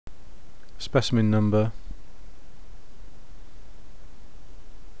Specimen number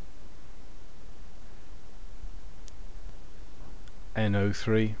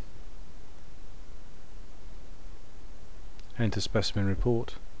N03. Enter specimen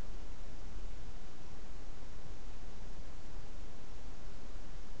report.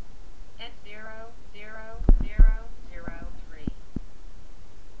 S00003.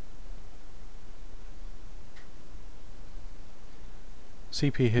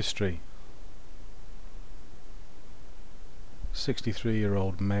 CP history.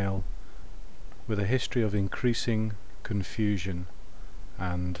 63-year-old male with a history of increasing confusion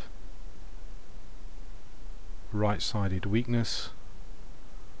and right-sided weakness.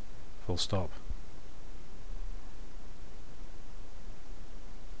 Full stop.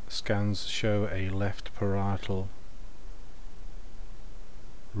 Scans show a left parietal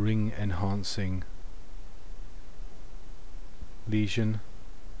ring enhancing lesion.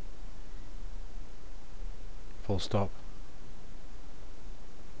 Full stop.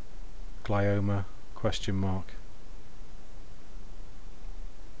 Glioma ?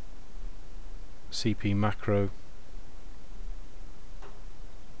 CP macro.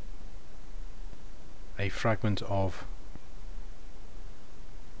 A fragment of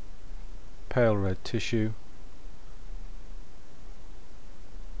pale red tissue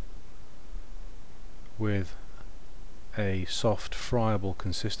with a soft friable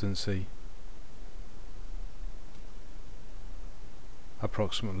consistency,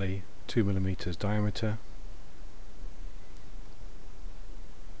 approximately 2 mm diameter.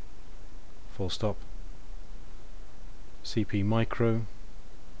 Full stop. CP micro.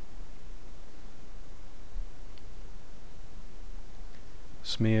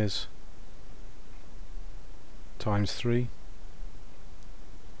 Smears ×3.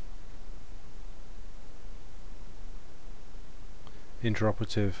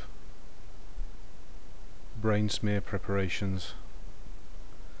 Intraoperative brain smear preparations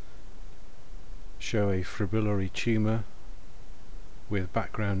show a fibrillary tumour with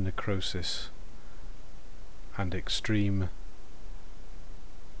background necrosis and extreme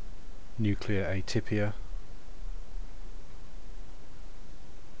nuclear atypia.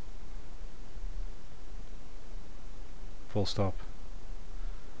 Full stop.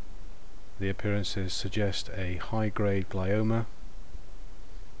 The appearances suggest a high-grade glioma.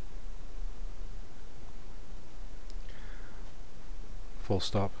 Full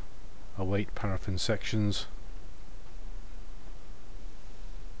stop. Await paraffin sections.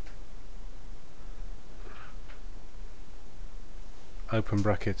 Open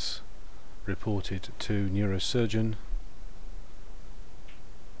brackets reported to neurosurgeon.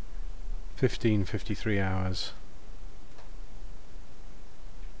 15:53 hours.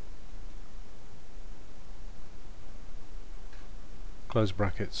 Close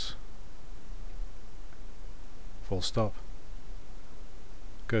brackets. Full stop.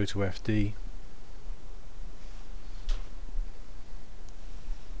 Go to FD.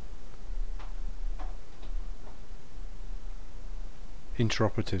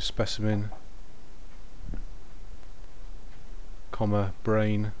 Intraoperative specimen, comma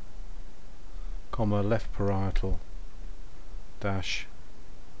brain, comma left parietal dash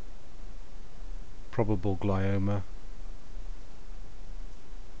probable glioma.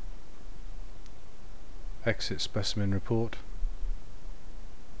 Exit specimen report.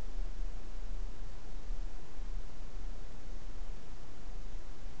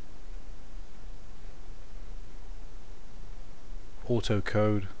 Auto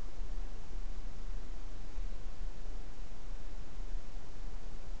code.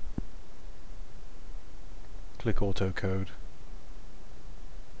 Click auto code.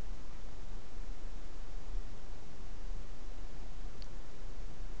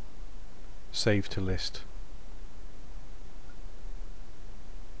 Save to list.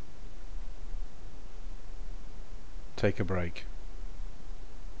 Take a break.